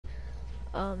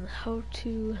how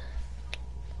to,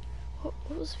 what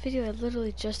was the video I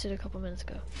literally just did a couple minutes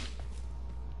ago?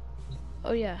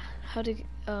 Oh yeah, how to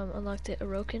unlock the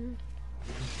Orokin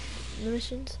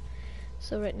missions.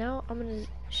 So right now I'm gonna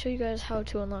show you guys how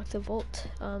to unlock the Vault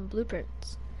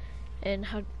blueprints, and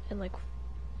like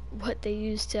what they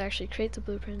use to actually create the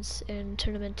blueprints and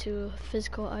turn them into a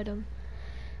physical item.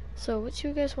 So what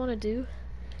you guys want to do,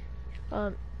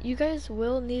 you guys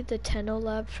will need the Tenno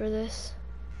lab for this,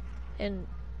 and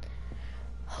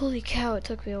holy cow, it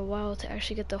took me a while to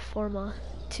actually get the forma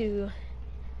to.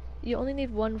 You only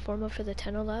need one forma for the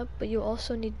Tenno lab, but you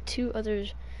also need two other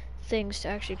things to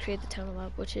actually create the Tenno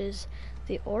lab, which is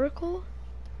the Oracle.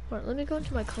 Alright, let me go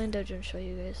into my clan dojo and show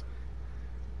you guys.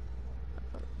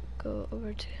 Go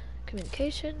over to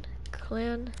communication,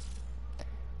 clan,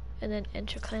 and then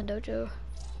enter clan dojo.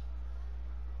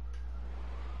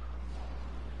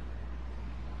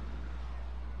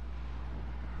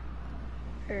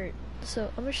 Alright, so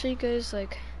I'm gonna show you guys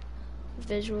like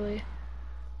visually,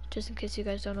 just in case you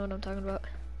guys don't know what I'm talking about.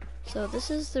 So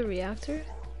this is the reactor.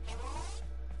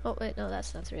 Oh wait, no,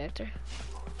 that's not the reactor.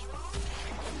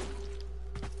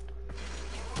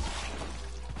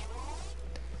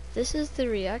 This is the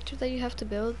reactor that you have to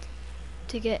build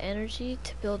to get energy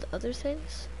to build other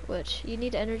things, which you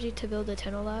need energy to build the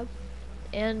Tenno lab,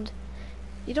 and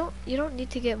you don't need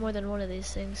to get more than one of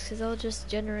these things because they'll just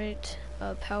generate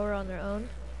power on their own,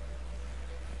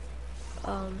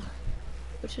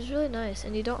 which is really nice,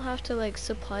 and you don't have to like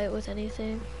supply it with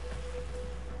anything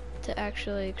to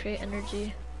actually create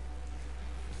energy,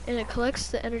 and it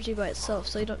collects the energy by itself,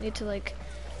 so you don't need to like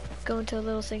go into a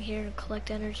little thing here and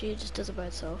collect energy. It just does it by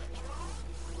itself,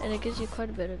 and it gives you quite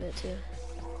a bit of it too,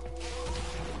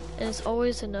 and it's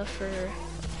always enough for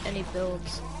any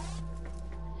builds.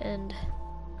 And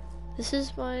this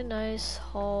is my nice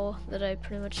haul that I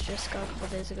pretty much just got a couple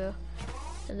days ago,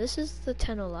 and this is the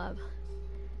Tenno lab.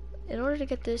 In order to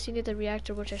get this, you need the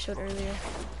reactor, which I showed earlier,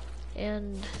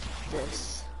 and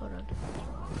this. Hold on.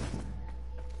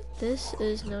 This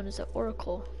is known as the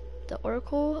Oracle. The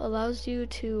Oracle allows you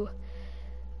to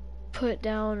put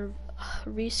down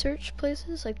research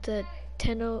places like the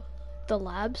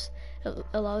labs. It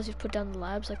allows you to put down the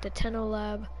labs like the Tenno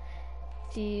lab,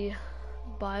 the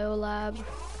bio lab.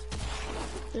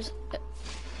 There's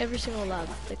every single lab,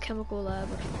 the chemical lab,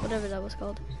 whatever that was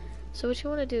called. So what you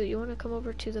want to do, you want to come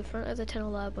over to the front of the Tenno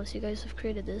lab once you guys have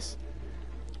created this,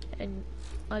 and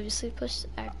obviously push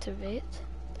activate.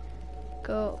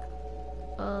 Go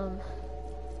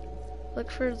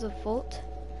look for the Vault.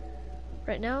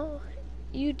 Right now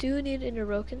you do need an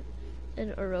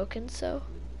Orokin cell.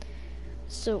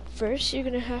 So first you're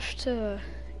gonna have to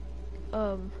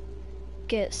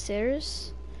get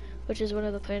Ceres, which is one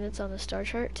of the planets on the star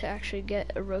chart, to actually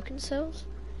get Orokin cells.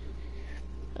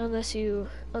 Unless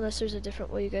there's a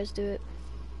different way you guys do it,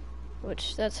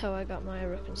 which that's how I got my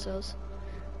Orokin cells,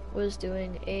 was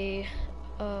doing a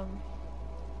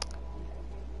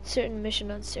certain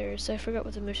mission on Ceres. I forgot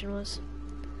what the mission was,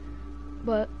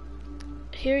 but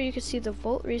here you can see the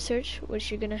Vault research,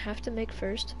 which you're gonna have to make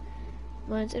first.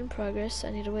 Mine's in progress.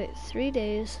 I need to wait 3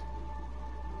 days,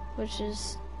 which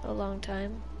is a long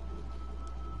time.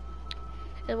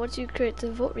 And once you create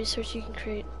the Vault research, you can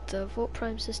create the Vault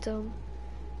Prime system,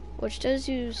 which does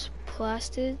use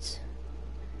plastids,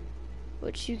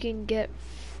 which you can get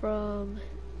from...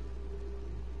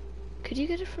 Could you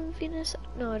get it from Venus?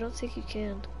 No, I don't think you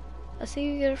can. I think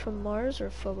you get it from Mars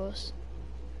or Phobos.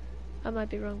 I might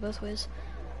be wrong both ways.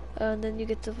 And then you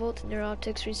get the Vault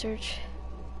Neuroptics research.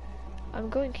 I'm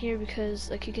going here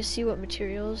because like you can see what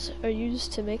materials are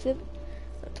used to make them.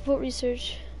 The Vault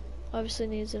research obviously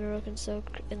needs an Orokin cell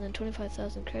and then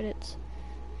 25,000 credits.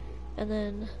 And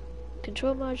then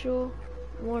control module,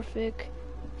 morphic,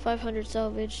 500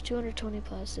 salvage, 220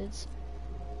 plastids,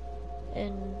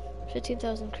 and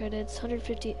 15,000 credits,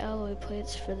 150 alloy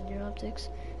plates for the neuroptics,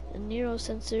 a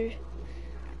neurosensor,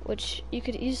 which you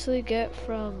could easily get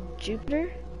from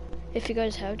Jupiter, if you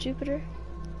guys have Jupiter.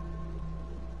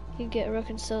 You can get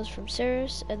Orokin cells from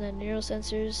Ceres, and then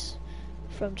neurosensors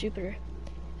from Jupiter,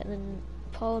 and then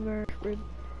polymer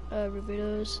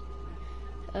rubidos,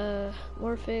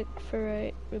 morphic,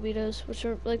 ferrite, rubidos, which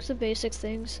are like the basic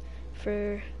things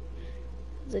for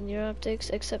the neuroptics,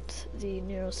 except the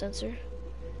neurosensor.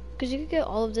 Because you could get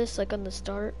all of this like on the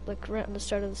start, like right on the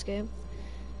start of this game,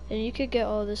 and you could get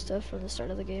all of this stuff from the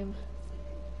start of the game.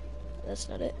 That's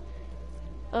not it.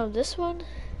 This one,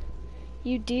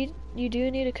 you do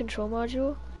need a control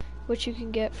module, which you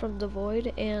can get from the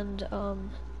Void and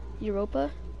Europa.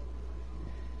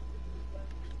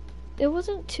 It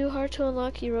wasn't too hard to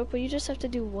unlock Europa. You just have to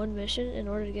do one mission in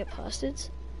order to get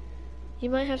plastids. you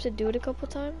might have to do it a couple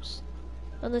times,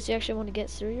 unless you actually want to get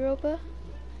through Europa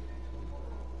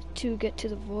to get to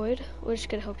the void, which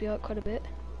could help you out quite a bit.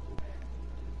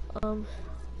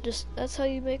 Just that's how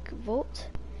you make Volt.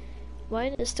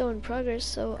 Mine is still in progress,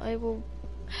 so I will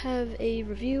have a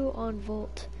review on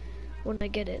Volt when I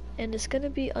get it, and it's gonna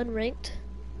be unranked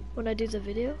when I do the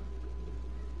video,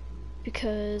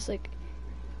 because like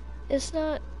it's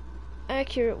not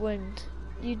accurate when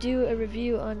you do a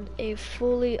review on a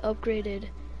fully upgraded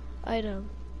item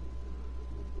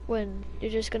when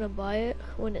you're just gonna buy it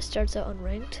when it starts out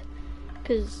unranked,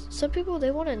 because some people,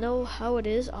 they want to know how it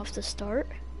is off the start,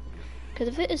 because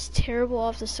if it is terrible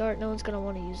off the start, no one's gonna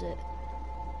want to use it.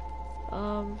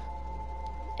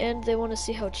 And they want to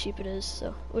see how cheap it is,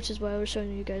 so which is why I was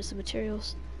showing you guys the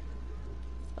materials.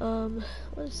 What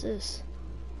is this?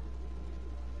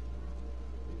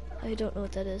 I don't know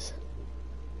what that is.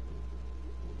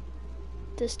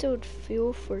 Distilled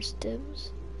fuel for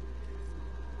stims.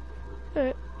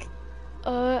 Alright.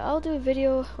 I'll do a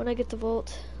video when I get the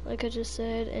Volt, like I just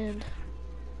said, and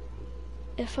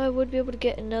if I would be able to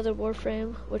get another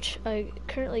Warframe, which I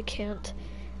currently can't.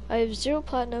 I have 0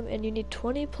 platinum, and you need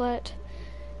 20 plat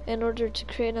in order to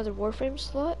create another Warframe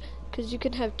slot, because you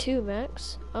can have 2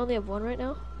 max. I only have 1 right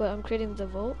now, but I'm creating the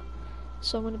Volt,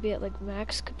 so I'm going to be at like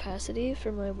max capacity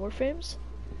for my Warframes.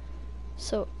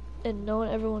 So, and no one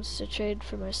ever wants to trade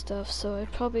for my stuff, so I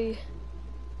probably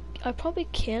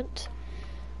can't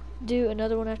do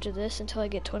another one after this until I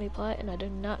get 20 plat, and I do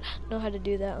not know how to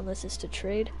do that unless it's to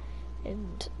trade,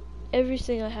 and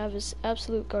everything I have is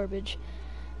absolute garbage,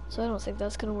 so I don't think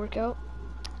that's going to work out.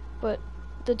 But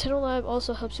the Tunnel Lab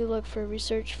also helps you look for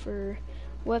research for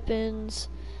weapons,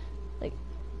 like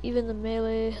even the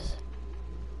melee,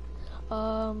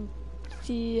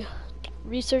 the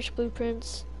research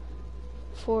blueprints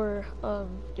for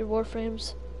your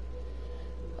Warframes.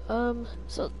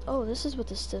 So, oh, this is what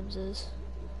the stims is.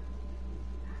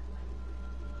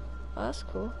 Oh, that's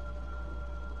cool.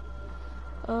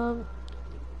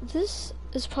 This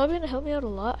is probably gonna help me out a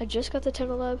lot. I just got the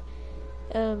Tunnel Lab,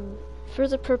 for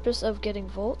the purpose of getting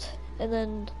Volt, and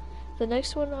then the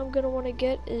next one I'm gonna want to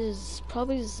get is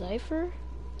probably Zypher.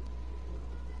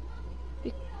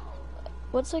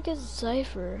 Once I get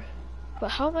Zypher, but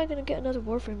how am I gonna get another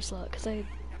Warframe slot? Because I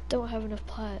don't have enough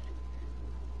plat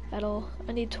at all.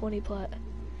 I need 20 plat.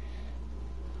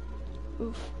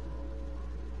 Oof.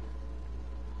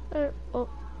 Alright, well,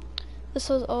 this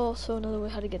is also another way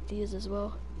how to get these as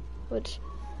well, which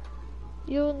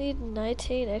you'll need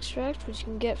 19 extract, which you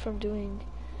can get from doing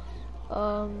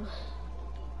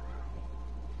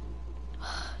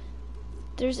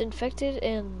there's infected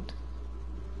and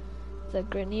the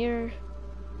Grenier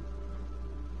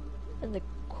and the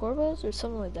Corvos or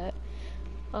something like that.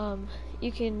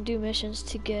 You can do missions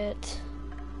to get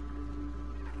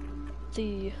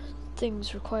the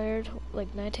things required,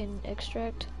 like 19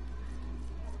 extract.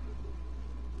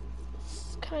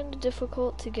 It's kind of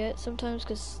difficult to get sometimes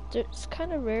because it's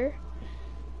kind of rare.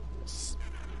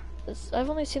 I've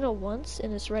only seen it once,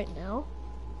 and it's right now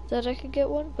that I could get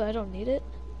one, but I don't need it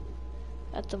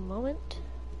at the moment.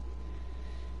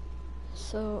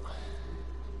 So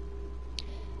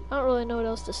I don't really know what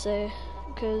else to say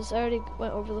because I already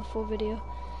went over the full video.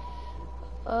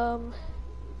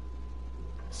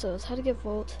 So it's how to get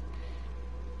Volt.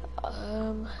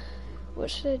 What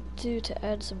should I do to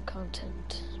add some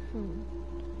content?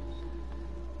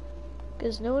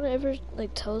 Because no one ever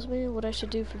like tells me what I should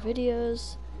do for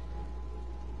videos,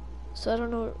 so I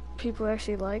don't know what people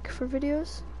actually like for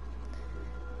videos.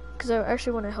 Because I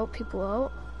actually want to help people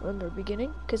out when they're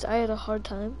beginning, because I had a hard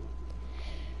time.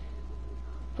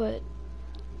 But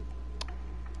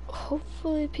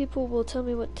hopefully people will tell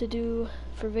me what to do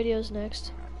for videos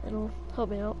next, and it'll help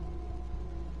me out.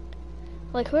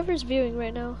 Like whoever's viewing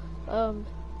right now,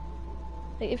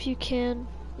 like if you can,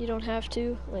 you don't have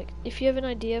to. Like if you have an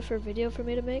idea for a video for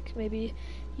me to make, maybe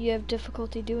you have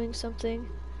difficulty doing something,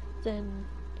 then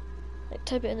like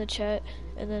type it in the chat,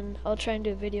 and then I'll try and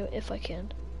do a video if I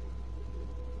can.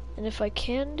 And if I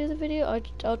can do the video,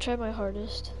 I'll try my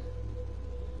hardest.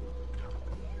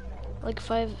 Like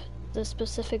if I have the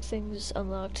specific things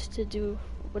unlocked to do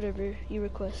whatever you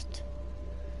request.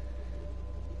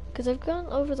 Because I've gone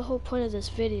over the whole point of this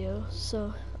video,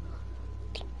 so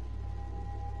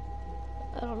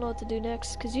I don't know what to do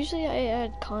next. Because usually I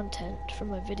add content from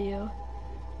my video,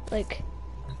 like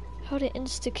how to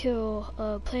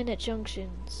insta-kill planet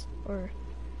junctions, or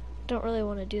don't really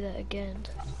want to do that again.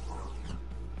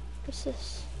 What's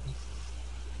this?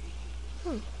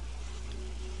 Hold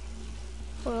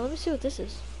on, let me see what this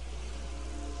is.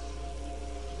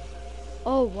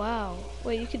 Oh wow,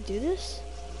 wait, you could do this?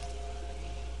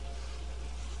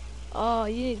 Oh,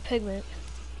 you need pigment.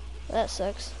 That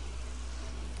sucks.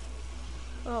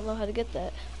 I don't know how to get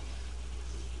that.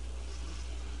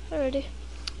 Alrighty.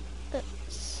 That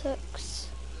sucks.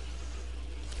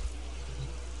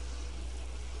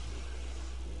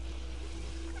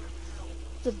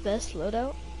 The best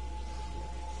loadout?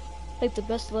 Like the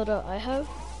best loadout I have?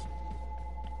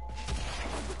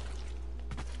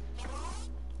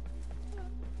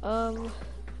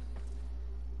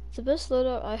 The best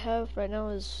loadout I have right now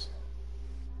is,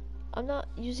 I'm not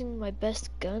using my best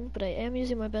gun, but I am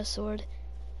using my best sword.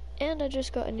 And I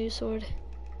just got a new sword,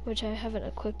 which I haven't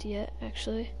equipped yet,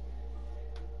 actually.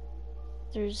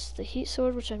 There's the heat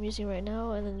sword, which I'm using right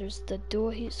now, and then there's the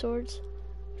dual heat swords,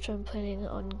 which I'm planning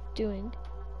on doing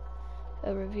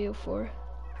a review for.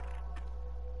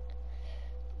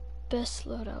 Best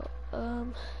loadout.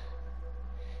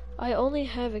 I only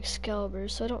have Excalibur,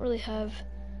 so I don't really have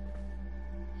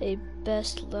a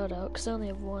best loadout, because I only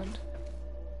have one.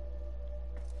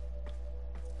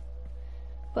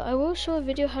 But I will show a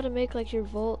video how to make like your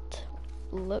Volt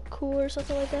look cool or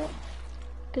something like that.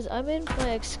 Because I made my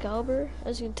Excalibur,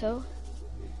 as you can tell.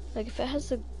 Like if it has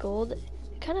the gold, it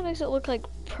kind of makes it look like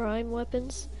prime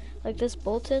weapons. Like this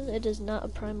Bolton, it is not a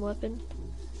prime weapon.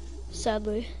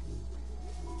 Sadly.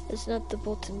 It's not the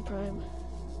Bolton Prime.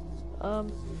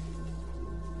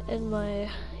 And my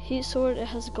heat sword, it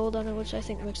has gold on it, which I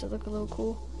think makes it look a little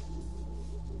cool.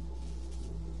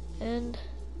 And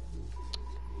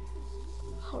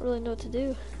I don't really know what to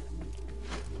do.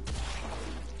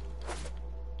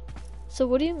 So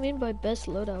what do you mean by best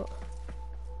loadout?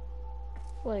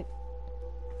 Like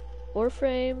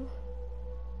Warframe,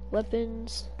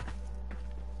 weapons.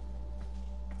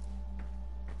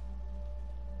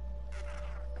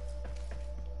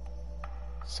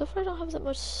 So far I don't have that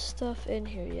much stuff in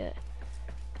here yet.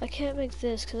 I can't make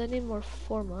this because I need more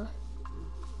forma.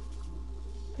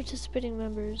 Participating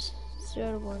members, 0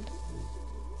 out of 1.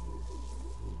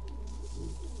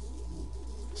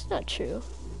 It's not true.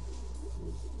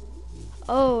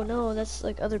 Oh no, that's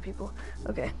like other people.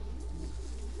 Okay.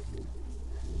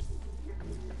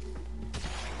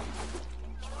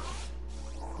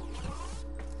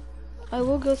 I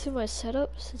will go through my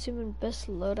setup since you've been best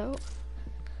loadout.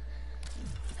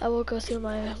 I will go through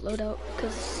my loadout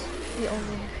because it's the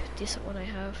only decent one I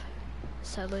have,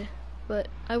 sadly. But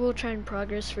I will try and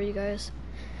progress for you guys,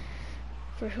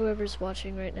 for whoever's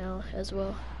watching right now as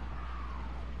well.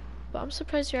 But I'm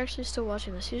surprised you're actually still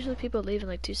watching this. Usually people leave in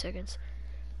like 2 seconds.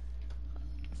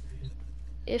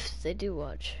 If they do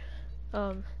watch.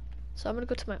 So I'm gonna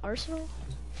go to my arsenal.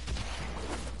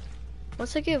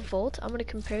 Once I get Volt, I'm gonna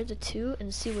compare the two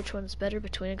and see which one's better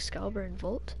between Excalibur and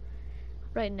Volt.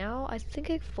 Right now, I think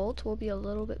a Volt will be a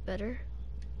little bit better.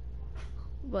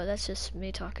 But that's just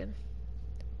me talking.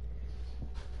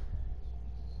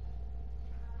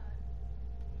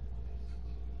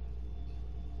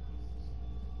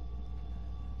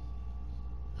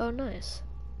 Oh, nice.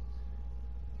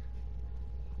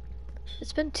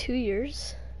 It's been 2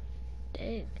 years?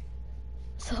 Dang.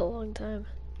 That's a long time.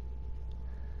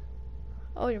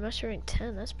 Oh, you're master rank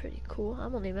 10. That's pretty cool.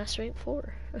 I'm only master rank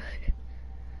 4.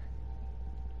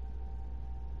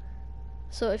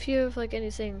 So if you have like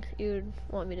anything you'd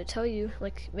want me to tell you,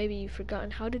 like maybe you've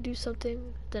forgotten how to do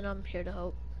something, then I'm here to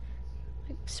help.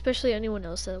 Like, especially anyone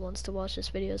else that wants to watch this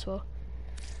video as well.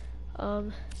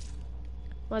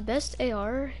 My best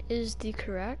AR is the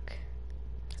Karak,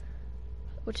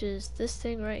 which is this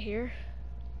thing right here.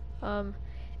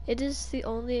 It is the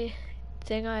only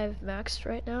thing I have maxed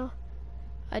right now.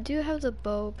 I do have the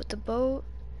bow, but the bow,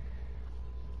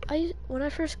 when I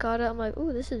first got it, I'm like,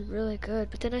 ooh, this is really good.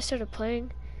 But then I started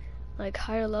playing like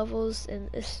higher levels, and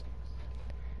it's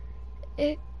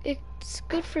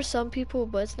good for some people,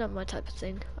 but it's not my type of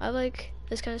thing. I like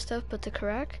this kind of stuff, but the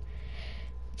Karak,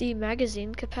 the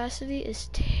magazine capacity is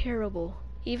terrible.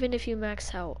 Even if you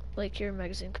max out like your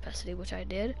magazine capacity, which I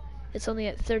did, it's only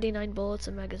at 39 bullets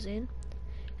a magazine,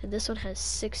 and this one has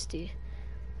 60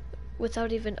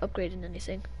 without even upgrading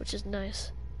anything, which is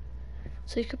nice.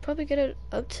 So you could probably get it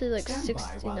up to like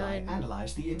 69. While I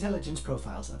analyze the intelligence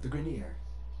profiles of the Grineer.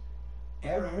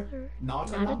 Error, not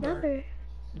a Not number.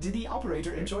 Did the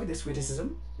operator enjoy this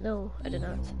witticism? No, I did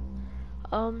not.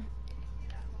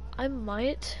 I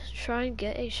might try and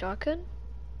get a shotgun.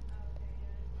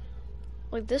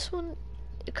 Like this one,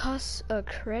 it costs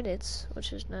credits,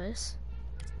 which is nice.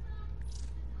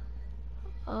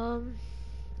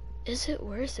 Is it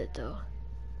worth it though?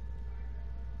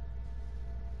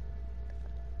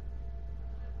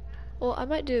 Well, I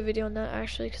might do a video on that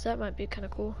actually, because that might be kind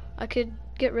of cool. I could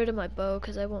get rid of my bow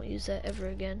because I won't use that ever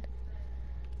again.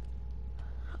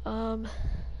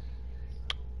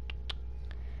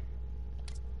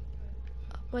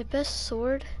 my best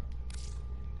sword,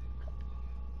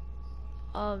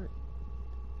 um,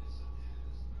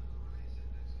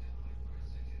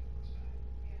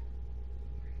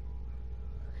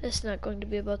 it's not going to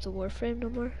be about the Warframe no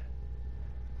more.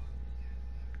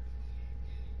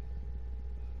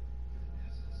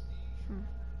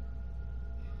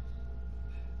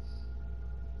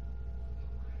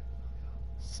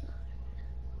 It's not-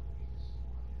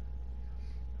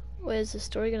 Wait, is the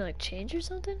story gonna like change or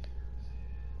something?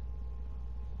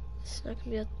 It's not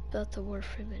gonna be about the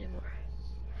Warframe anymore.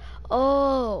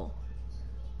 Oh,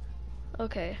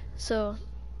 okay. So,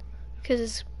 because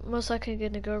it's most likely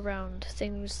gonna go around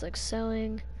things like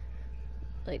selling,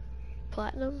 like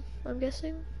platinum, I'm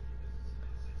guessing.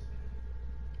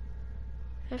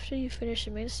 After you finish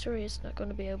the main story, it's not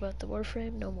gonna be about the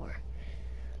Warframe no more.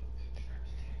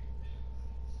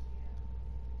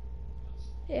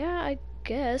 Yeah, I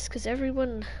guess, because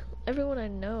everyone I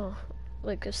know,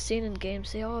 like I've seen in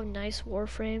games, they all have nice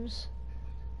Warframes.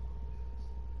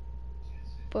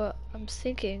 But I'm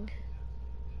thinking,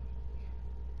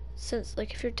 since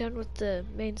like if you're done with the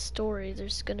main story,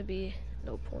 there's gonna be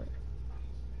no point.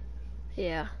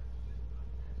 Yeah,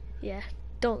 yeah,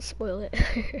 don't spoil it.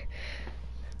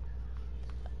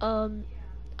 I'm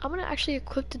gonna actually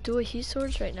equip the dual heat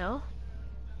swords right now.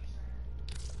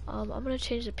 I'm gonna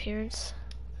change the appearance.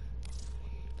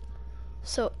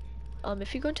 So,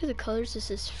 if you go into the colors, this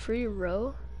is free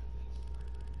row.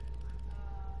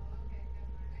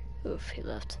 Oof, he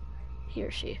left. He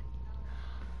or she.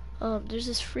 There's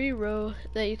this free row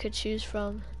that you could choose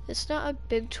from. It's not a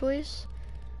big choice,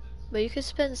 but you could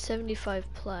spend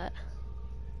 75 plat.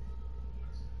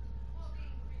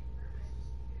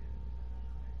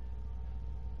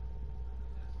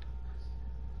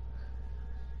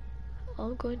 All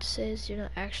I'm going to say is you're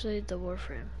not actually the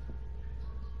Warframe.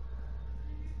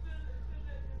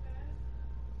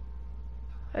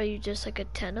 Are you just like a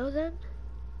Tenno then?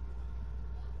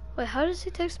 Wait, how does he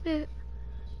text me?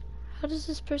 How does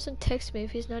this person text me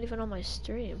if he's not even on my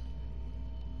stream?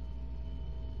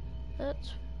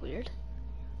 That's weird.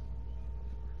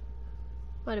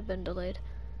 Might have been delayed.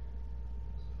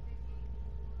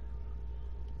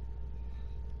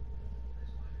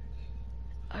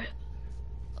 Are,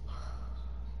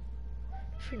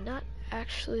 if you're not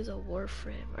actually the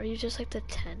Warframe, are you just like the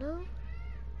Tenno?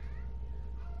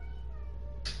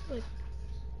 Like,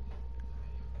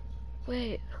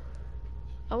 wait.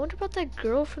 I wonder about that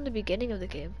girl from the beginning of the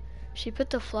game. She put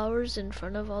the flowers in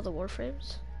front of all the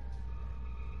Warframes.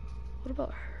 What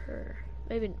about her?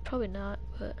 Maybe, probably not,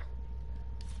 but...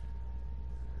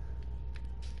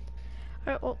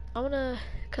 Alright, well, I'm gonna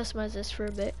customize this for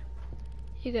a bit.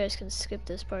 You guys can skip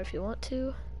this part if you want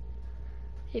to.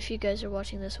 If you guys are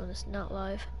watching this when it's not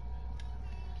live.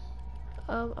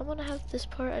 I'm gonna have this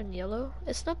part in yellow.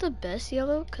 It's not the best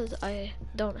yellow, because I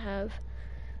don't have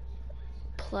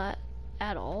plat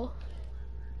at all.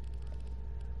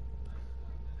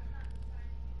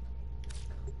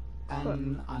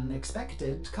 An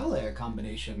unexpected color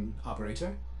combination,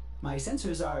 operator. My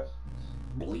sensors are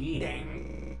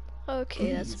bleeding.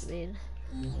 Okay, Please. that's mean.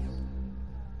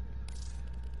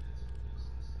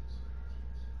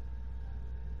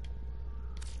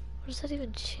 What does that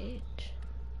even change?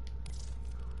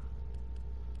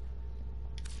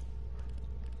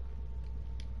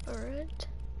 Alright.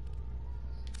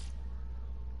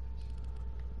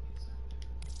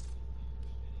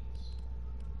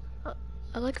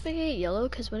 I like making it yellow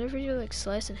because whenever you like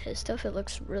slice and hit stuff, it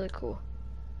looks really cool.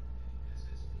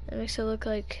 It makes it look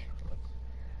like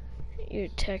you're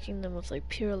attacking them with like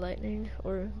pure lightning,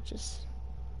 or just...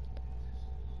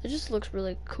 It just looks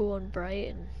really cool and bright,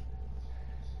 and...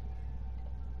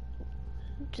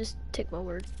 Just take my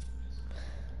word.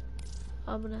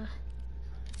 I'm gonna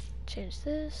change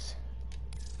this.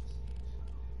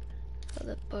 Oh,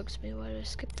 that bugs me. Why did I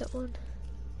skip that one?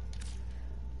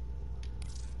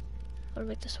 I'm gonna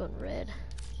make this one red.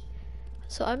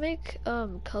 So I make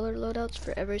color loadouts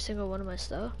for every single one of my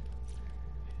stuff.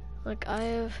 Like I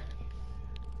have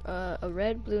a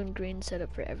red, blue, and green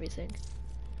setup for everything.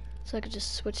 So I could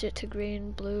just switch it to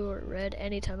green, blue, or red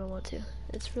anytime I want to.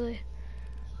 It's really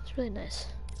nice.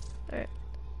 Alright.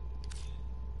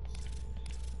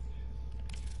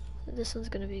 This one's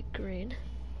gonna be green.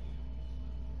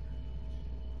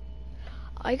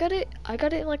 I got it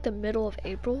in like the middle of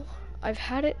April. I've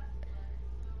had it,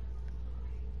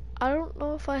 I don't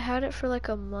know if I had it for like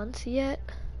a month yet,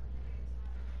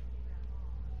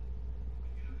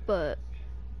 but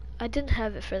I didn't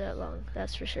have it for that long,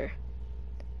 that's for sure.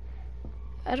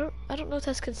 I don't know if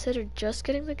that's considered just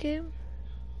getting the game.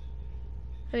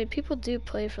 I mean, people do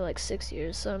play for like 6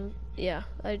 years, so yeah,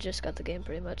 I just got the game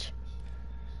pretty much.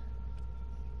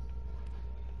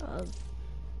 That's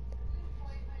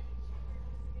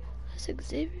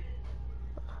Xavier.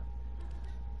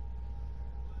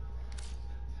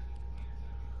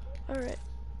 Alright.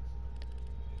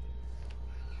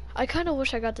 I kind of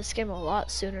wish I got this game a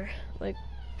lot sooner. Like,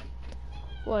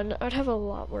 one, I'd have a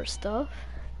lot more stuff.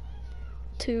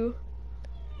 Two,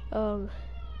 it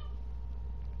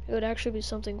would actually be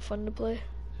something fun to play.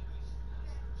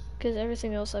 Because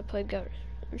everything else I played got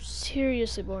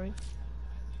seriously boring.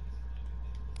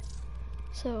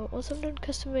 So, once I'm done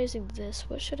customizing this,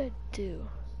 what should I do?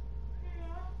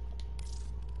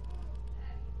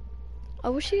 I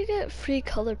wish you could get free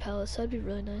color palettes, that'd be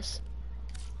really nice.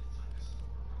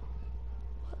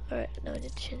 Alright, now I need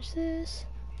to change this.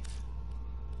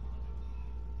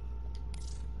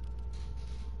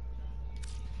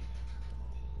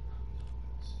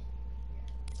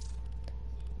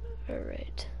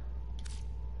 Alright.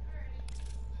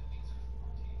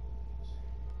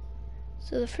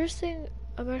 So the first thing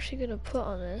I'm actually gonna put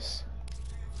on this,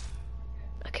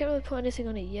 I can't really put anything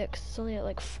on it yet because it's only at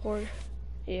like 4.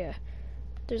 Yeah,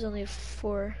 there's only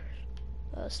 4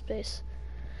 space.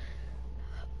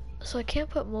 So I can't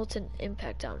put Molten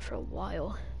Impact down for a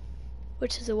while,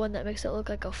 which is the one that makes it look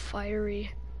like a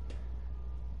fiery.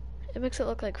 It makes it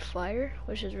look like fire,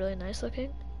 which is really nice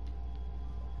looking.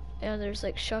 And there's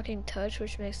like Shocking Touch,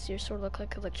 which makes your sword look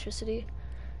like electricity.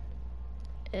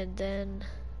 And then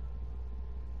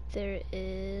there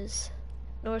is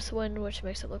North Wind, which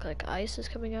makes it look like ice is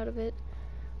coming out of it,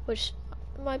 which,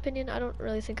 in my opinion, I don't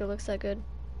really think it looks that good.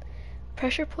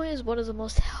 Pressure Point is one of the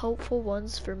most helpful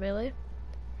ones for melee,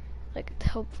 like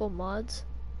helpful mods.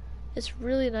 It's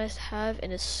really nice to have,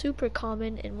 and it's super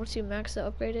common, and once you max it,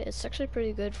 upgrade it, it's actually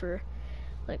pretty good for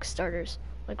like starters,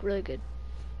 like really good.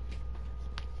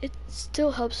 It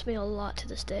still helps me a lot to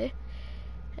this day.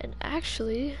 And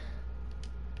actually,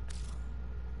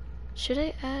 should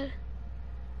I add?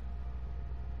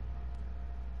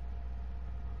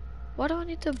 Why do I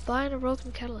need to buy an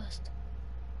Awoken Catalyst?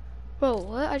 Bro,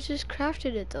 what? I just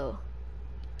crafted it though.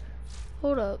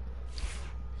 Hold up.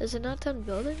 Is it not done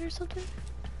building or something?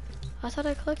 I thought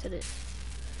I collected it.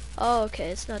 Oh, okay,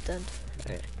 it's not done.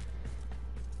 Alright.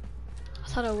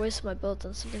 I thought I wasted my build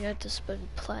on something I had to spend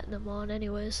platinum on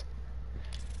anyways.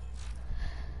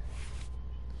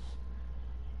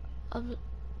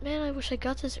 Man, I wish I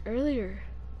got this earlier.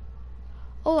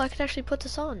 Oh, I can actually put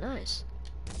this on, nice.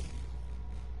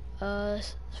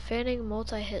 Fanning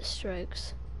multi-hit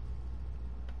strikes.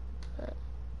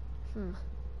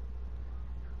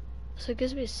 So it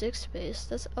gives me 6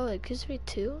 space. Oh, it gives me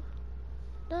 2?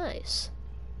 Nice.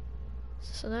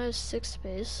 So now it's 6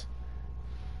 space.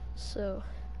 So,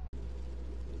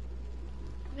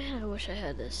 man, I wish I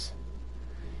had this.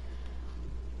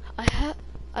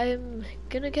 I'm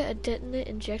gonna get a detonate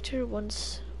injector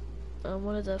once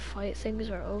one of the fight things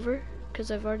are over, because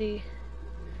I've already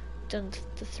done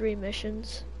the 3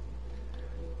 missions.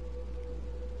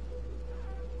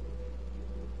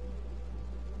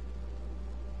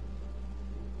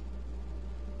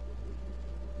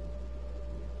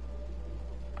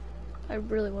 I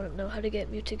really want to know how to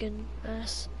get Mutagen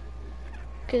Mask,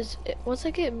 because once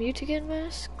I get Mutagen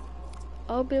Mask,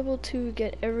 I'll be able to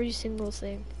get every single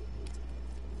thing.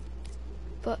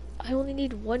 But I only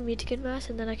need 1 Mutagen Mask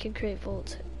and then I can create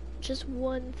Volt. Just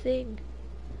 1 thing.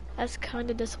 That's kind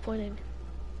of disappointing.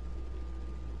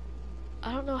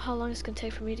 I don't know how long it's gonna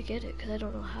take for me to get it, because I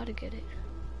don't know how to get it.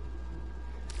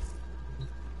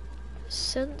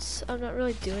 Since I'm not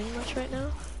really doing much right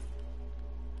now,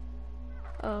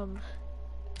 I'm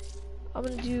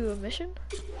gonna do a mission.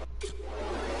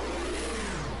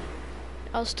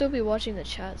 I'll still be watching the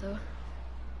chat though.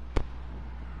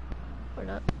 Or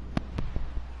not.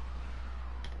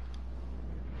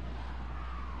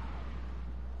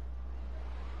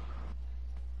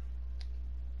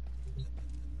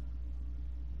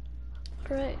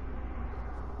 Alright.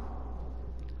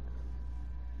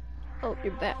 Oh,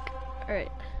 you're back.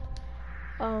 Alright.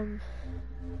 I'm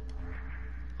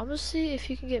gonna see if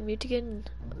you can get Mutagen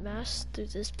Mask through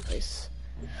this place.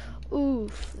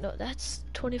 Oof, no, that's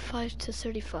 25 to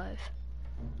 35.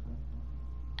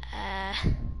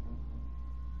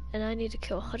 And I need to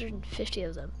kill 150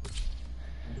 of them.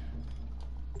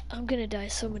 I'm gonna die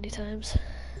so many times.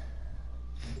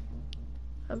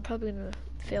 I'm probably gonna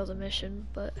fail the mission,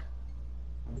 but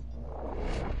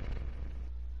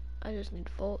I just need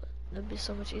Volt. That'd be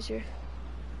so much easier.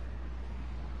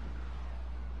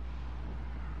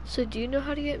 So do you know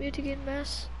how to get Mutagen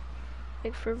Mask?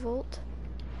 Like for Volt?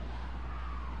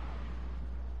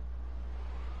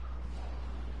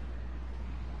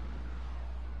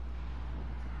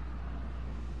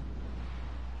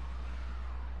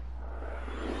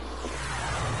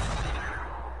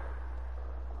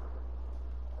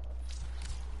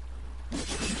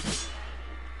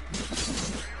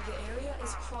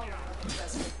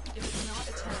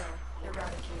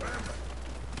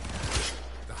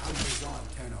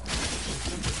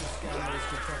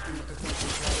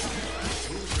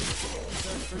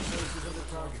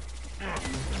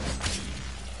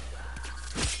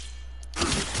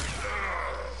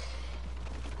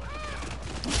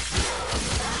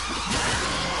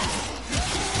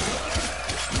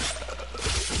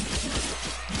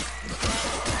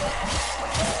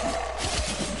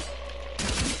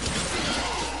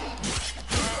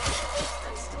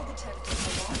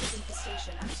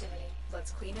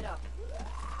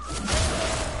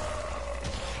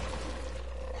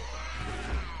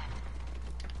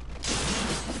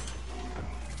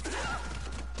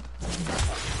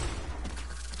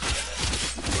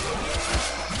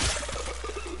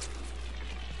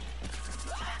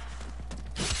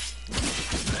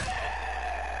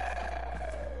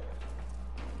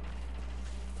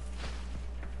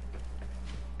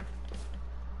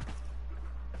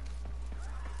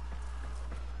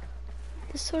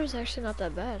 This sword is actually not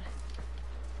that bad.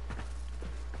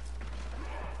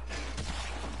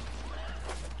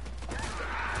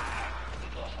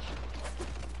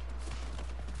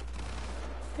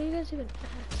 What are you guys even at?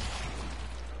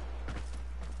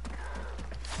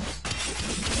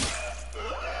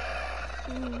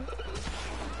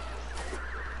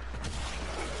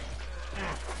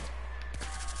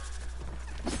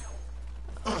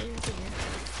 Oh, you're here.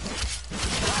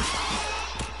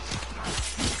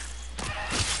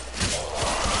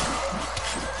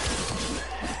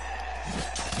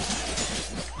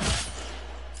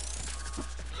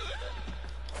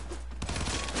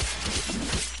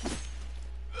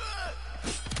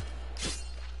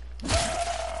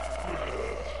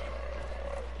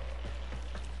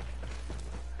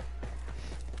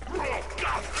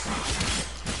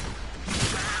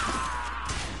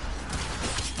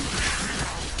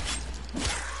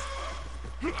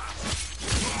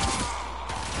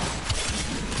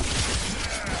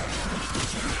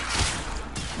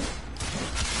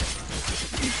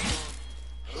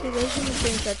 See, those are the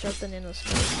things that drop the nano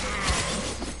spells.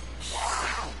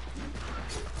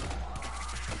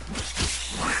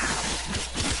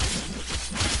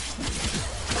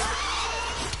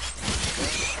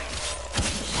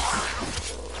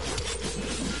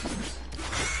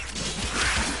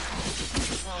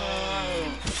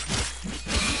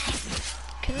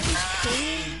 Can I just kill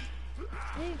you?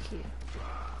 Thank you.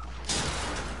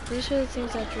 These are the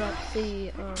things that drop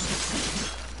the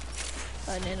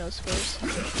nano spores.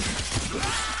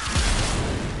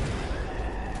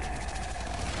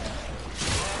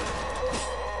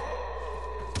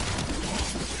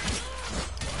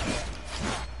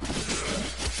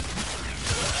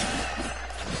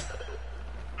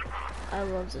 I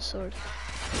love the sword.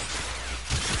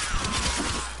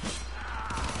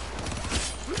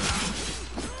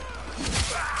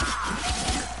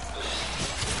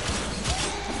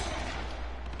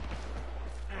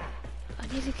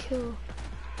 I need to kill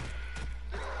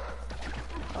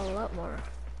a lot more.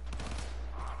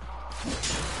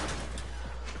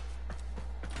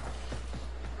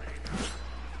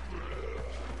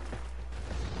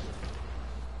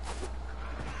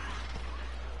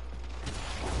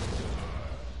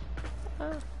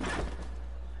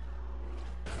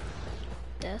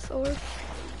 Death orb?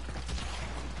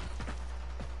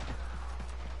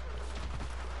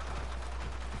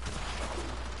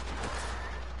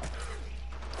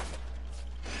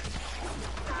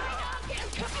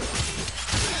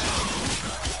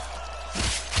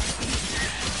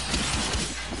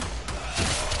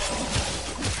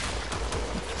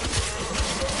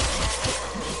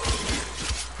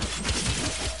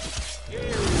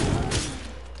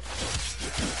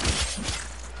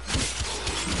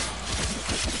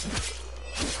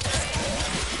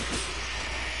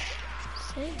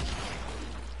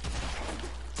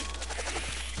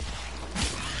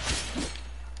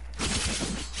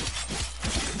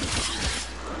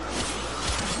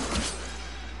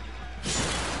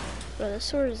 Bro, this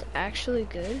sword is actually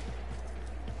good,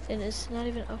 and it's not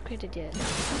even upgraded yet.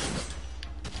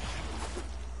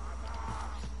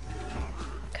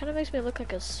 Kind of makes me look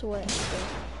like a sweat. So.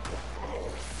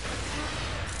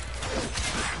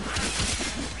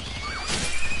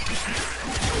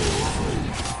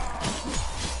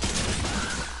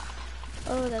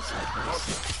 Oh, that's not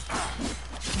nice.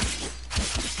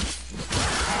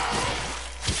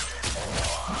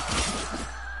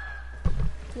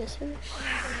 Yes, sir.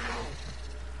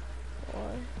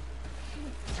 What?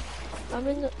 I'm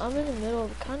in the middle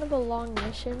of kind of a long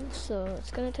mission, so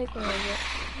it's gonna take me a little bit.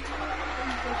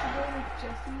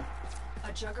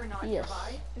 A juggernaut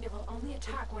nearby? It will only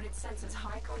attack when it senses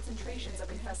high concentrations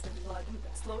of infested blood.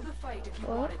 Slow the fight if you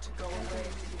want it to go away.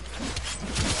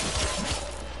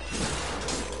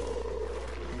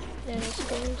 Yeah, this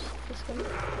goes. This goes.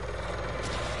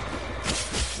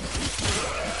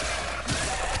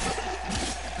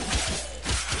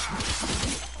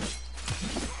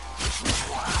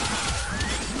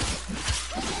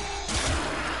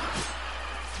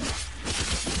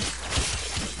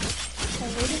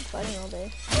 I've been fighting all day.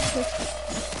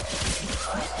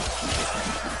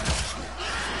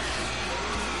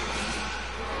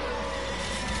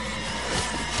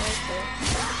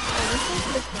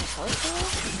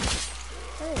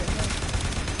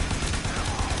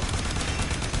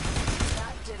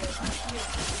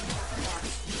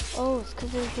 Oh, it's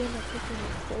because they're doing a freaking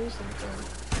poison thing.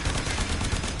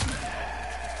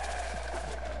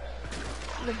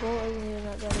 The bullet isn't even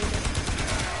that bad either.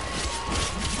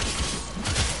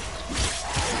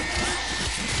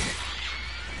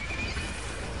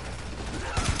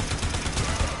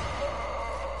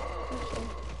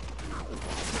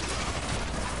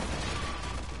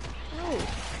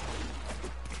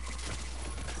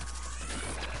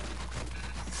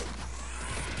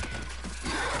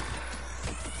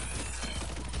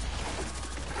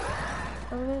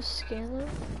 I'm gonna scan them.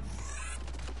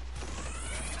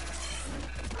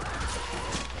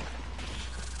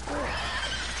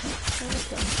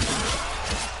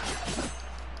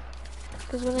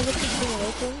 Because when I get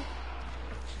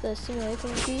the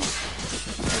simulation key, I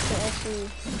can actually,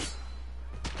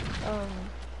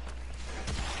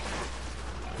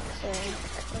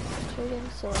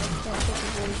 so I can't take the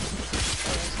voice.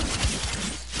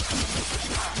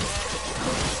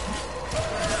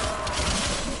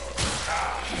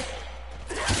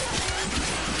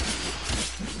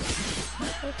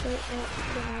 Okay,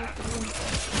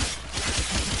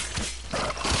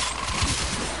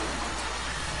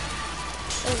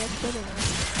 oh, that's good enough.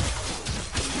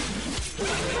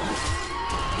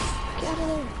 Get out of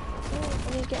there! Oh, I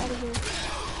need to get out of here.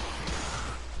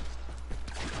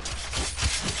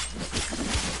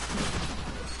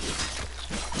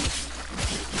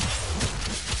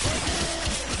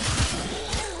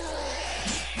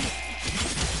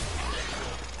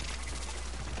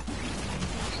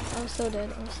 I'm so dead,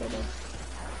 I'm so dead.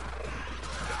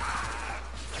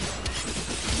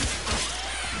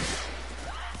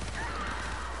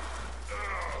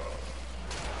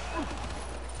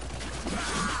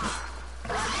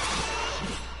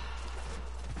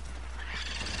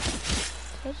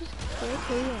 I just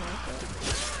kill you like that?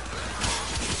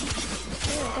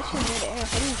 Yeah, I got you in mid-air.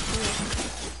 How do you feel?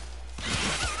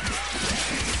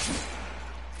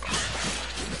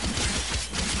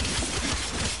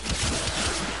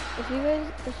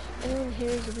 If anyone here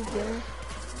is a beginner,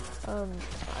 I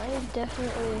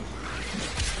definitely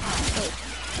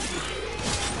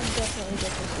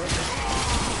get this working.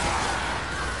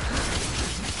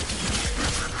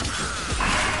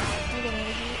 I'm getting out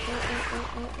of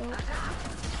here.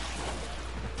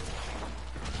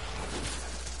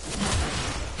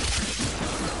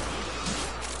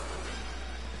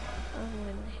 I'm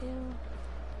gonna heal.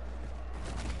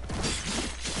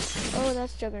 Oh,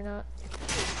 that's Juggernaut.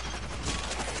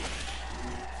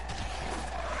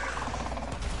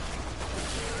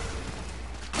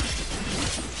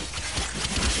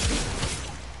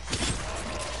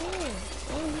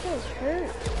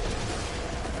 Hurt.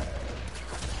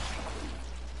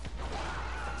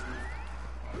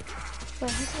 But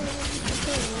how can I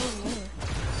kill one more?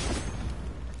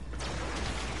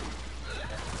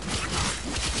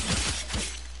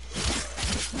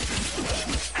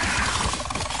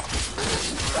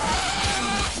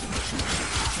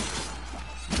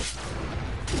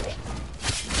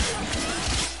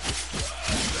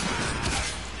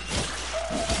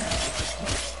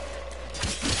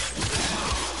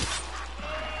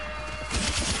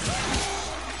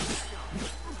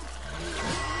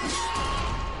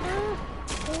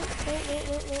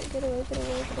 Get away.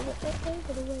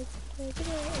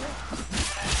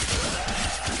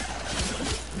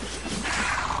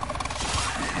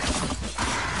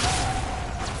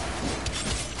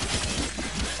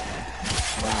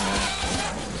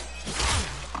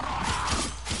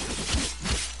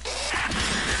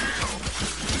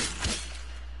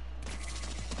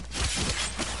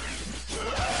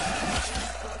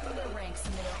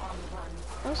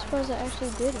 I'm surprised I actually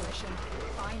did it.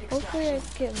 Hopefully I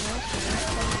get mastered.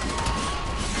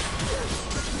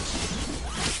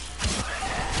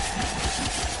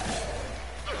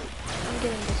 I'm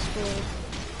getting destroyed.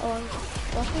 Oh,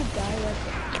 watch me die right at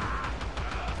the end.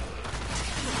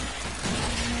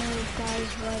 No, it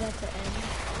dies right at the end.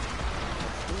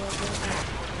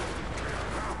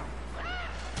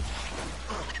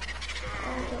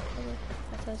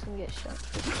 I thought I was gonna get shot.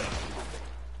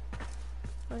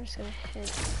 I'm just gonna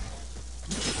hit.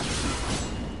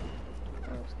 I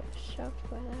was getting shocked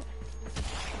by that.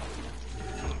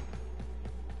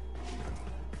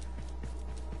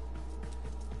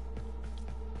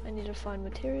 I need to find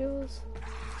materials.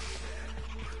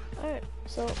 Alright,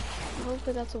 so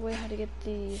hopefully that's a way how to get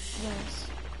the mass.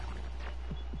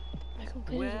 I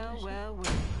completed it. Well.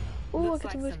 Ooh, I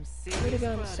get to move it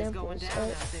on samples.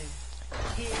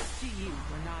 Here's to you,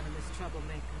 anonymous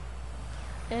troublemaker.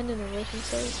 And an erasing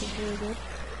service is really good.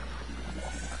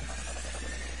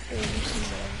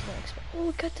 Oh,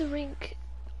 we got to rank,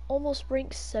 almost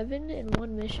rank 7 in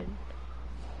one mission.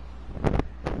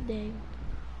 Dang.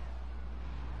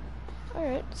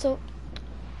 Alright, so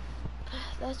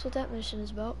that's what that mission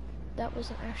is about. That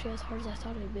wasn't actually as hard as I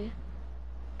thought it would be.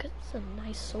 Cause it's a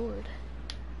nice sword.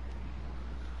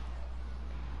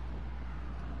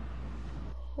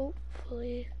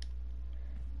 Hopefully,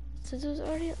 since it was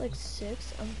already at like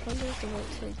 6, I'm probably gonna have to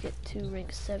wait to get to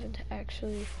rank 7 to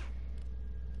actually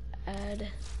add.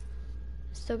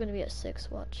 It's still gonna be at 6,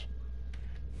 watch.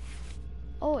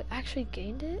 Oh, it actually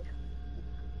gained it?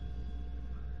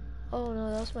 Oh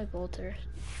no, that was my bolter.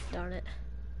 Darn it.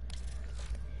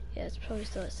 Yeah, it's probably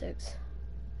still at 6.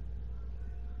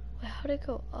 Wait, how'd it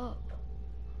go up?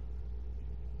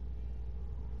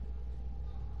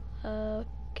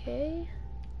 Okay.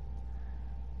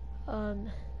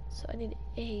 So I need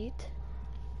 8.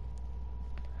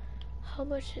 How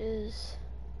much is...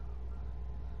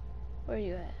 Where are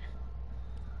you at?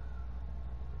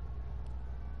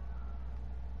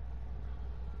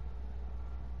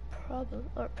 Problem,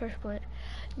 or pressure point.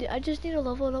 I just need to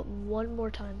level it up one more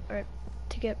time, or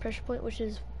to get pressure point, which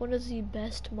is one of the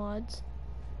best mods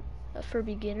for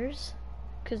beginners,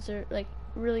 because they're like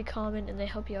really common and they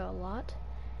help you out a lot.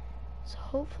 So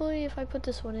hopefully if I put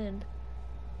this one in,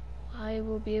 I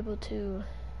will be able to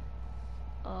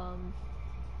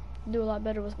do a lot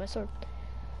better with my sword.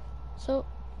 So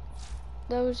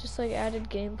that was just like added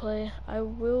gameplay. I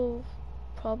will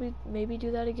probably maybe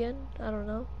do that again. I don't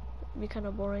know. It'd be kind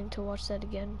of boring to watch that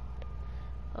again.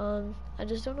 I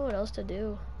just don't know what else to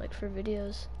do, like for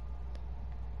videos.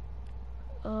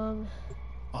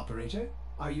 Operator,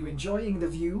 are you enjoying the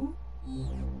view?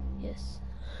 Yes.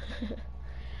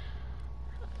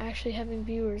 Actually having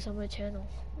viewers on my channel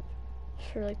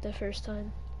for like the first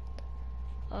time.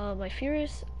 My fear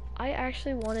is I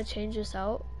actually want to change this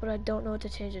out, but I don't know what to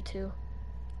change it to.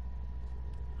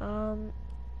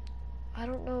 I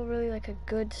don't know really like a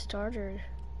good starter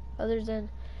other than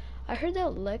I heard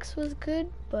that Lex was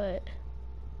good, but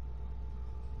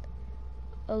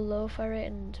a low fire rate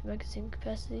and magazine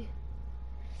capacity.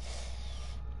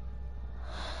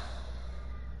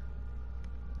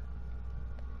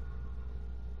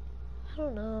 I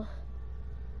don't know.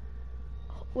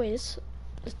 Wait, it's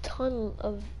a ton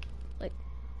of like,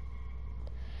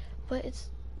 but it's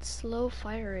slow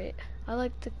fire rate. I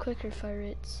like the quicker fire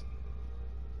rates.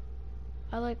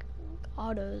 I like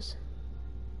autos,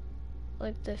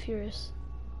 like the Furious.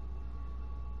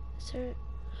 Is there?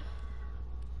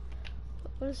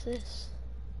 What is this?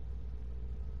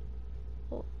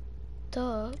 Well,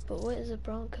 duh, but what is a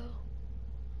Bronco?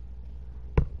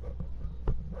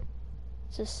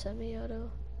 It's a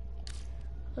semi-auto.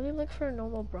 Let me look for a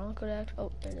normal Bronco to act.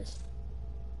 Oh, there it is.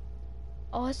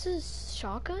 Oh, this is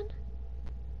shotgun?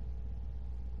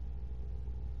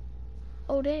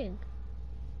 Oh, dang.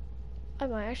 I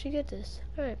might actually get this.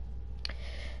 Alright.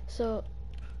 So.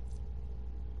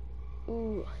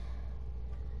 Ooh.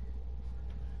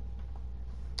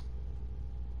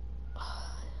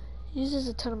 Uses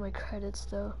a ton of my credits,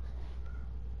 though.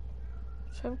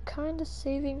 So I'm kind of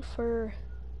saving for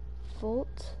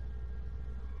Volt.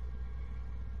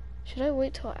 Should I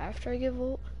wait till after I get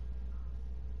Volt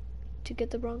to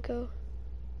get the Bronco?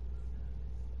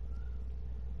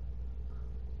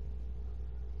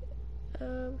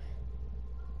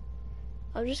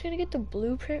 I'm just gonna get the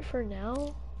blueprint for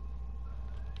now.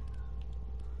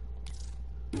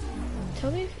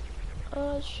 Tell me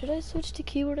if, should I switch to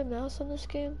keyboard and mouse on this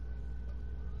game?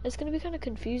 It's gonna be kind of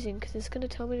confusing because it's gonna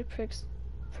tell me to press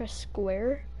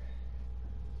square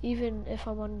even if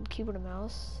I'm on keyboard and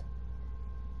mouse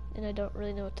and I don't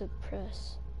really know what to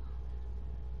press.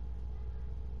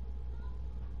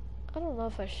 I don't know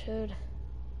if I should.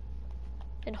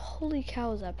 And holy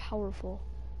cow, is that powerful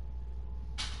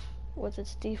with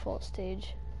its default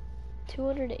stage.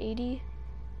 280.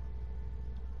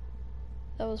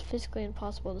 That was physically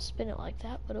impossible to spin it like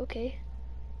that, but okay.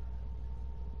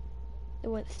 It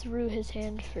went through his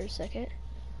hand for a second.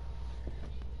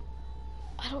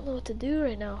 I don't know what to do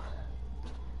right now,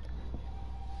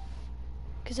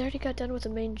 because I already got done with the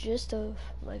main gist of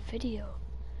my video.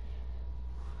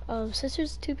 Since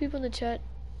there's 2 people in the chat,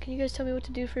 can you guys tell me what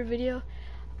to do for a video?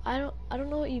 I don't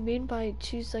know what you mean by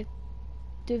choose like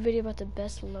do a video about the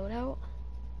best loadout,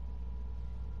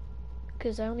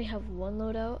 because I only have one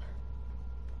loadout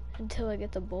until I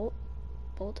get the Volt.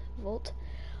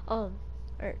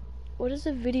 Alright, what is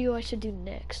the video I should do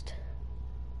next?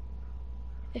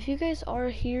 If you guys are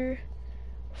here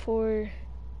for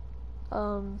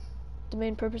the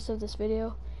main purpose of this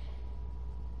video,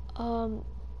 I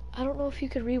don't know if you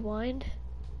could rewind.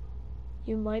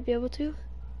 You might be able to,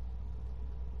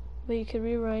 but you could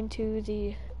rewind to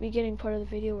the beginning part of the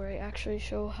video where I actually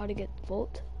show how to get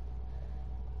Volt.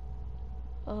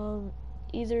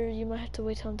 Either you might have to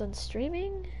wait till I'm done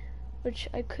streaming, which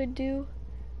I could do,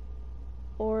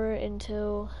 or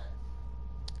until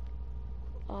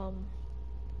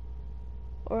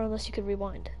or unless you could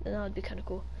rewind, then that would be kind of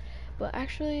cool. But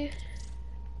actually,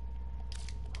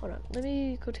 hold on, let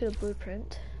me go to the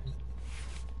blueprint.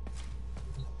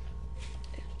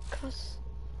 It costs,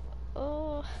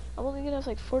 oh, I'm only gonna have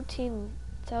like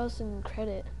 14,000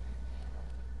 credit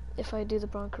if I do the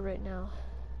Bronco right now.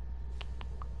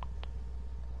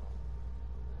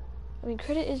 I mean,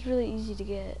 credit is really easy to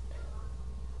get.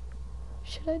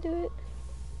 Should I do it?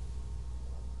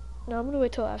 No, I'm gonna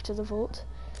wait till after the vault.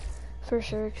 For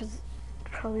sure, because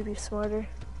it'd probably be smarter.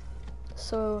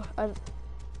 So, can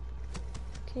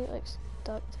you, like,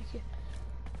 stop? Thank you.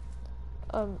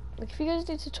 Like, if you guys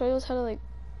do tutorials how to, like,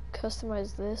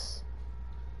 customize this,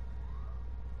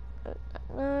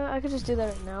 I could just do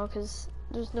that right now, because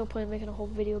there's no point in making a whole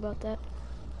video about that.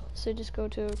 So just go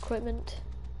to equipment,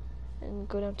 and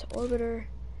go down to orbiter,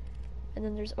 and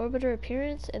then there's orbiter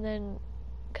appearance, and then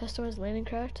customize landing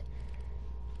craft,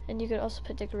 and you could also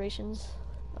put decorations.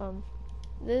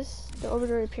 The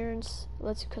orbiter appearance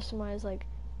lets you customize, like,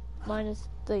 mine is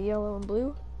the yellow and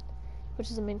blue, which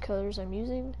is the main colors I'm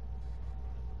using.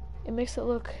 It makes it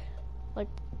look like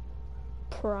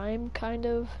prime kind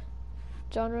of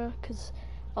genre, because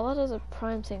a lot of the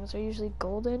prime things are usually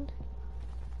golden,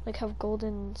 like have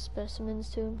golden specimens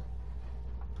to them.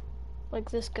 Like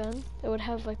this gun, it would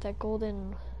have like that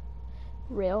golden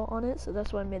rail on it, so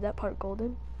that's why I made that part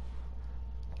golden,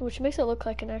 which makes it look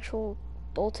like an actual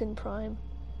Bolton Prime,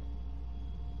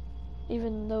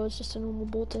 even though it's just a normal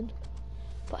Bolton.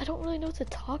 But I don't really know what to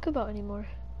talk about anymore.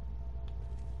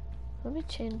 Let me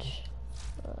change.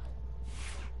 I'm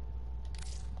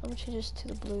gonna change this to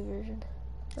the blue version.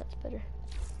 That's better.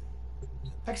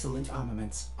 Excellent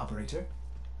armaments, operator.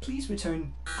 Please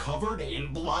return covered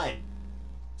in blood.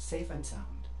 Safe and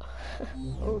sound.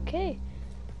 Okay.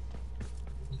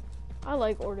 I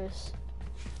like Ordis.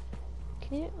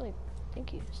 Can you, like,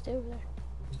 thank you, stay over there.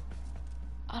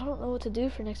 I don't know what to do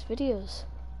for next videos.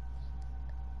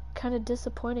 Kind of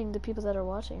disappointing the people that are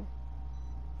watching.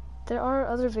 There are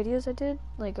other videos I did,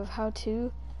 like of how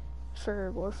to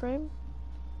for Warframe.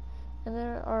 And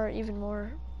there are even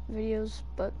more videos,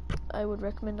 but I would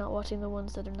recommend not watching the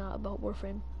ones that are not about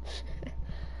Warframe.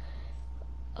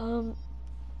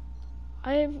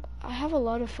 I have a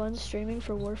lot of fun streaming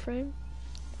for Warframe,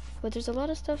 but there's a lot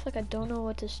of stuff like I don't know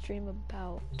what to stream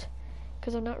about,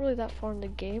 because I'm not really that far in the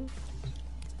game.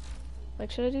 Like,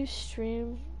 should I do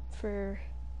stream for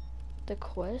the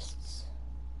quests?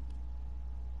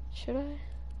 Should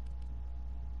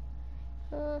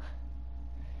I?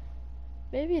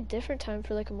 Maybe a different time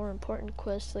for like a more important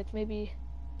quest, like maybe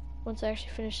once I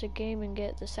actually finish the game and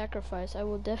get the sacrifice, I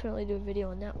will definitely do a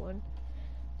video on that one,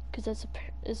 because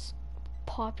it's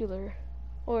popular,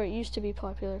 or it used to be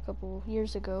popular a couple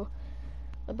years ago,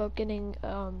 about getting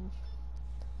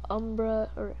Umbra,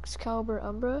 or Excalibur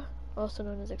Umbra, also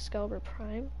known as Excalibur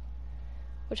Prime,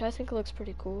 which I think looks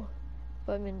pretty cool.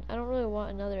 But I mean, I don't really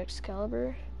want another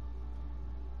Excalibur.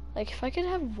 Like, if I could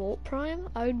have Volt Prime,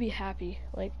 I would be happy.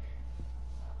 Like,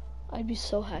 I'd be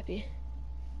so happy.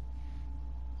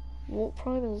 Volt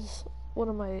Prime is one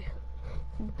of my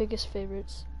biggest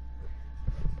favorites.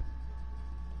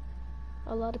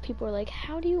 A lot of people are like,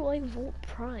 how do you like Volt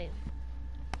Prime?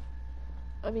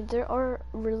 I mean, there are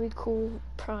really cool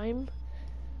Prime,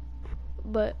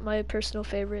 but my personal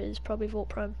favorite is probably Volt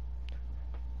Prime.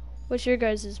 What's your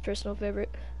guys' personal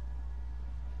favorite?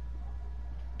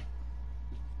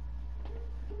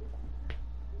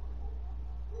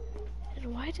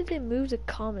 And why did they move the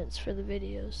comments for the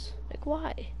videos? Like,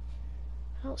 why?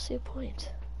 I don't see a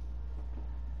point.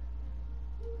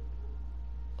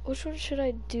 Which one should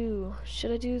I do?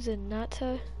 Should I do the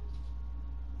Nata?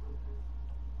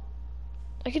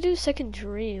 I could do Second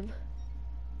Dream.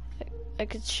 I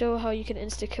could show how you can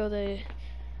insta-kill the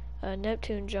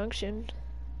Neptune Junction.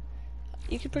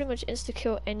 You can pretty much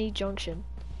insta-kill any junction,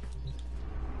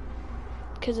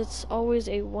 because it's always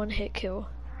a one-hit kill.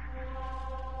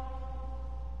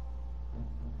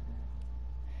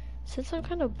 Since I'm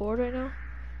kind of bored right now,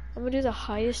 I'm gonna do the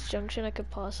highest junction I could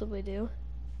possibly do.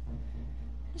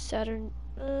 Saturn,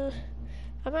 I'm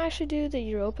gonna actually do the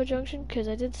Europa Junction, because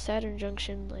I did Saturn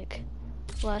Junction, like,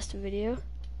 last video.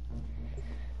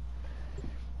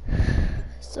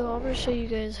 So I'm gonna show you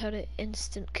guys how to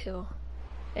instant kill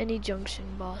any junction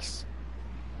boss.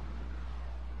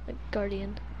 Like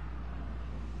Guardian.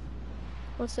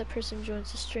 Once that person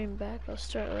joins the stream back, I'll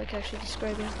start, like, actually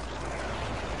describing.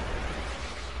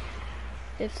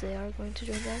 If they are going to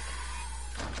join back.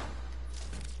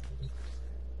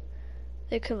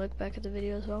 They can look back at the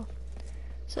video as well.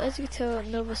 So as you can tell,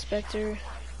 Nova Spectre,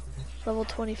 level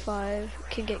 25,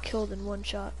 can get killed in one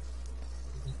shot.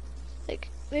 Like,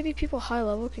 maybe people high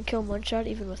level can kill in one shot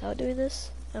even without doing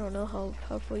this. I don't know how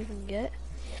powerful you can get.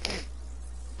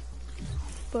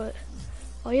 But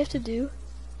all you have to do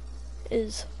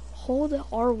is hold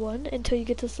R1 until you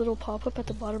get this little pop-up at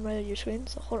the bottom right of your screen.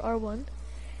 So hold R1.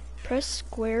 Press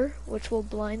square, which will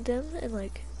blind them, and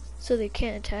like, so they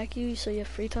can't attack you, so you have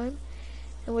free time.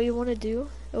 And what you want to do,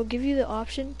 it'll give you the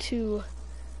option to,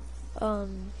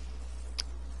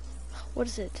 what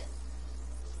is it?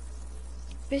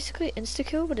 Basically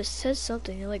insta-kill, but it says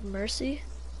something, like mercy,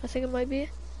 I think it might be.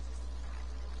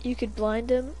 You could blind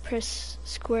them, press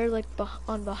square like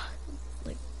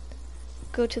like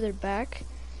go to their back,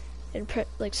 and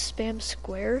like spam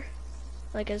square,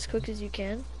 like as quick as you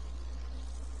can,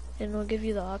 and it'll give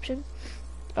you the option.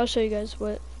 I'll show you guys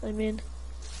what I mean.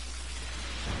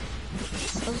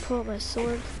 I'm pull out my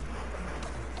sword.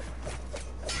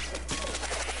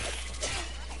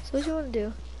 So what you want to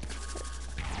do?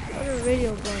 I'm gonna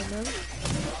radio blind them.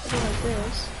 Go like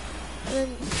this, and then.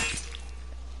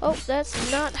 Oh,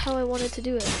 that's not how I wanted to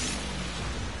do it.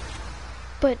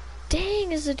 But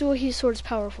dang, is the dual heat sword's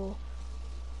powerful.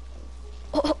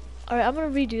 Oh, alright, I'm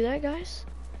gonna redo that, guys.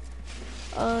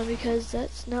 Because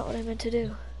that's not what I meant to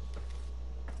do.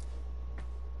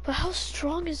 But how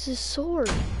strong is this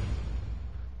sword?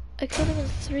 I killed him in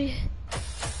 3.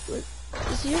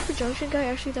 Is the upper junction guy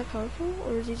actually that powerful,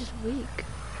 or is he just weak?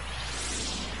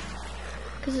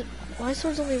 Because my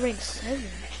sword's only rank 7.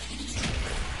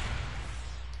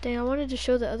 Dang, I wanted to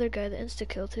show the other guy the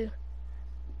insta-kill too.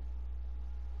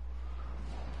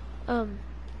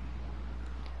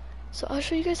 So I'll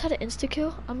show you guys how to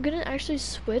insta-kill. I'm gonna actually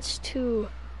switch to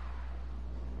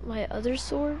my other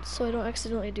sword so I don't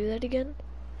accidentally do that again.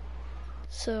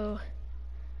 So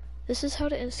this is how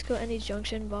to insta-kill any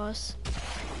junction boss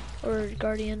or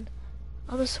guardian.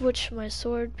 I'm gonna switch my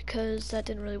sword because that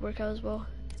didn't really work out as well.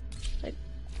 Like,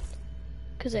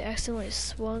 because I accidentally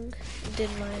swung and did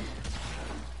my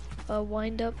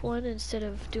wind up one instead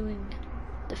of doing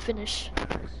the finish.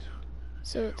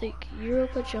 So like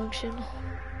Europa Junction.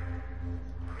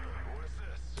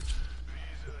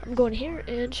 I'm going here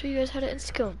and show you guys how to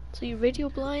insta-kill. So you radio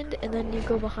blind and then you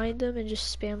go behind them and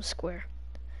just spam square.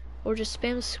 Or just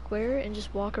spam square and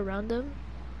just walk around them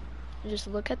and just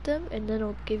look at them, and then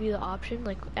it'll give you the option,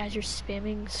 like as you're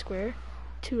spamming square,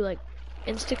 to like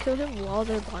insta-kill him while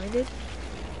they're blinded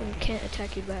and can't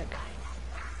attack you back.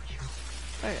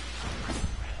 Alright.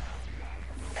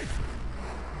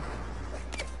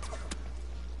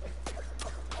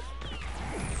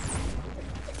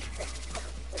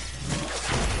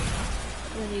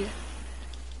 And then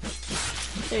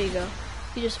there you go.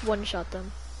 You just one-shot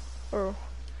them. Or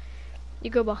you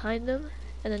go behind them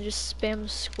and then just spam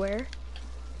square.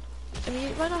 I mean,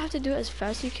 you might not have to do it as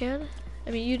fast as you can. I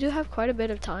mean, you do have quite a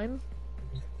bit of time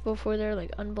before they're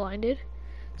like unblinded.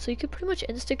 So you could pretty much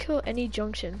insta-kill any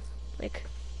junction. Like,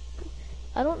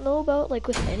 I don't know about like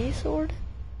with any sword.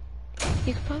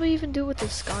 You could probably even do it with the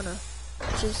Skana,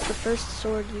 which is the first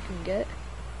sword you can get.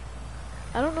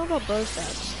 I don't know about bow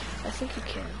staffs. I think you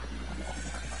can.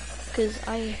 Because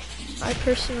I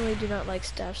personally do not like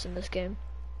staffs in this game.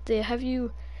 They have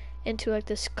you into like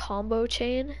this combo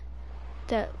chain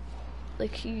that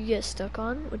like you get stuck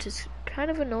on, which is kind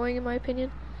of annoying in my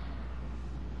opinion.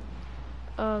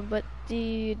 But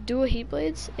the dual heat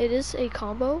blades, it is a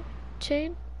combo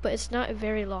chain, but it's not a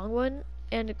very long one,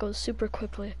 and it goes super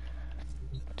quickly.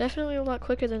 Definitely a lot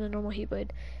quicker than the normal heat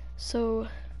blade. So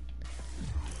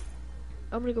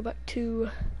I'm gonna go back to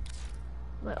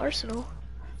my arsenal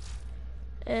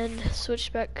and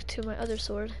switch back to my other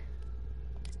sword.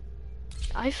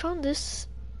 I found this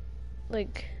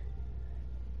like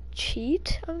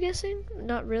cheat, I'm guessing.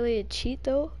 Not really a cheat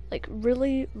though, like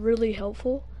really, really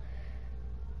helpful.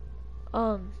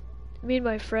 Me and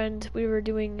my friend, we were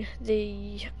doing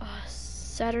the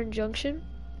Saturn Junction,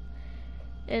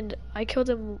 and I killed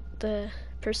him, the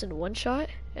person one shot,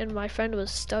 and my friend was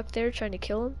stuck there trying to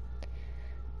kill him.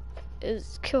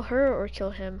 Is kill her or kill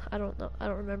him? I don't know. I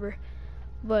don't remember.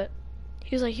 But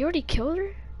he was like, "You already killed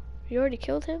her? You already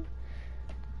killed him?"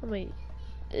 I'm like,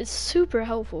 it's super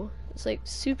helpful. It's like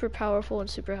super powerful and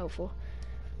super helpful.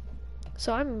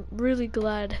 So I'm really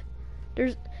glad.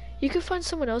 You can find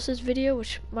someone else's video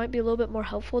which might be a little bit more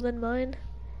helpful than mine,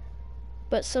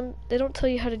 but they don't tell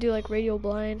you how to do like radio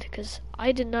blind, because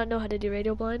I did not know how to do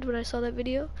radio blind when I saw that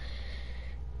video.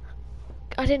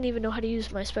 I didn't even know how to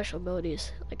use my special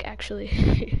abilities, like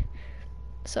actually.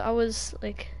 So I was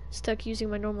like stuck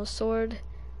using my normal sword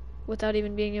without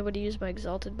even being able to use my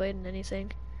exalted blade and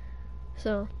anything.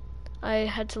 So I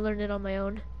had to learn it on my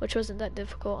own, which wasn't that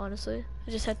difficult, honestly. I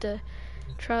just had to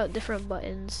try out different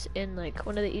buttons in like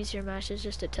one of the easier matches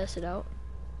just to test it out.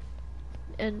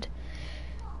 And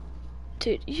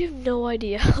dude, you have no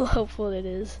idea how helpful it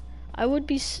is. I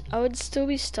would still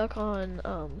be stuck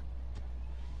on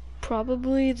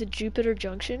probably the Jupiter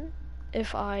Junction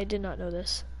if I did not know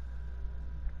this.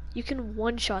 You can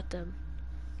one-shot them.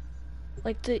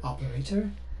 Like the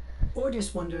Operator?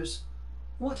 Ordis wonders,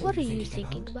 What What are are you you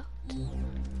thinking thinking about?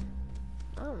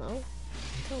 I don't know.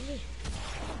 Tell me.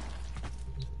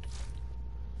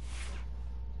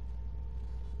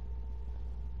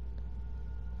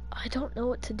 I don't know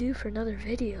what to do for another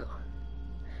video.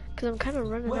 Because I'm kind of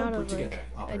running Well out put of, together,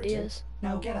 like, operative. ideas.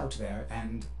 Now get out there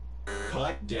and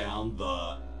Cut down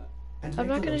the... and I'm make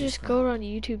not the going to Lotus just go Crown. around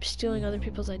YouTube stealing other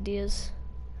people's ideas.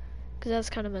 Because that's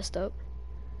kind of messed up.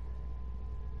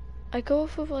 I go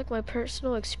off of, like, my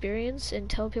personal experience and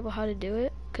tell people how to do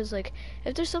it. Because, like,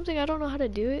 if there's something I don't know how to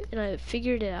do it and I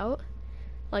figured it out,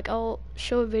 like, I'll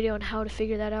show a video on how to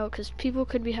figure that out. Because people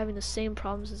could be having the same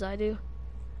problems as I do.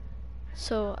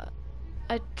 So,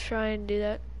 I try and do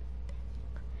that.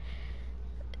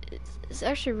 It's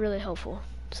actually really helpful.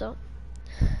 So,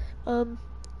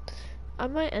 I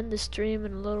might end the stream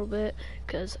in a little bit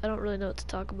because I don't really know what to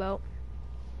talk about.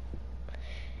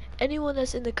 Anyone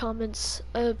that's in the comments,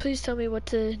 please tell me what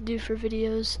to do for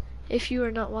videos. If you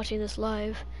are not watching this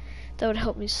live, that would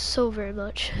help me so very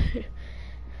much.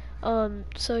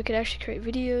 So I could actually create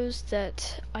videos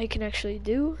that I can actually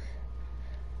do.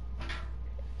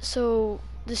 So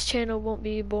this channel won't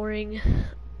be a boring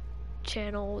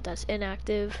channel that's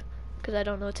inactive because I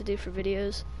don't know what to do for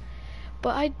videos.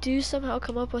 But I do somehow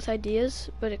come up with ideas,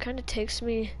 but it kind of takes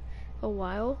me a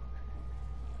while.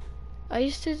 I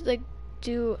used to like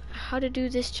do how to do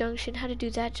this junction, how to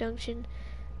do that junction.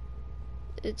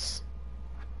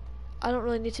 I don't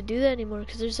really need to do that anymore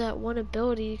because there's that one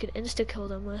ability you can insta kill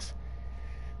them with.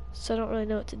 So I don't really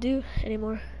know what to do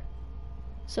anymore.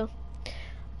 So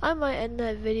I might end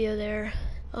that video there.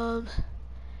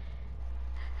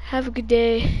 Have a good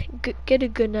day, get a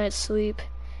good night's sleep,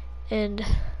 and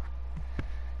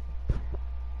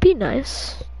be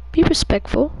nice, be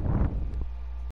respectful.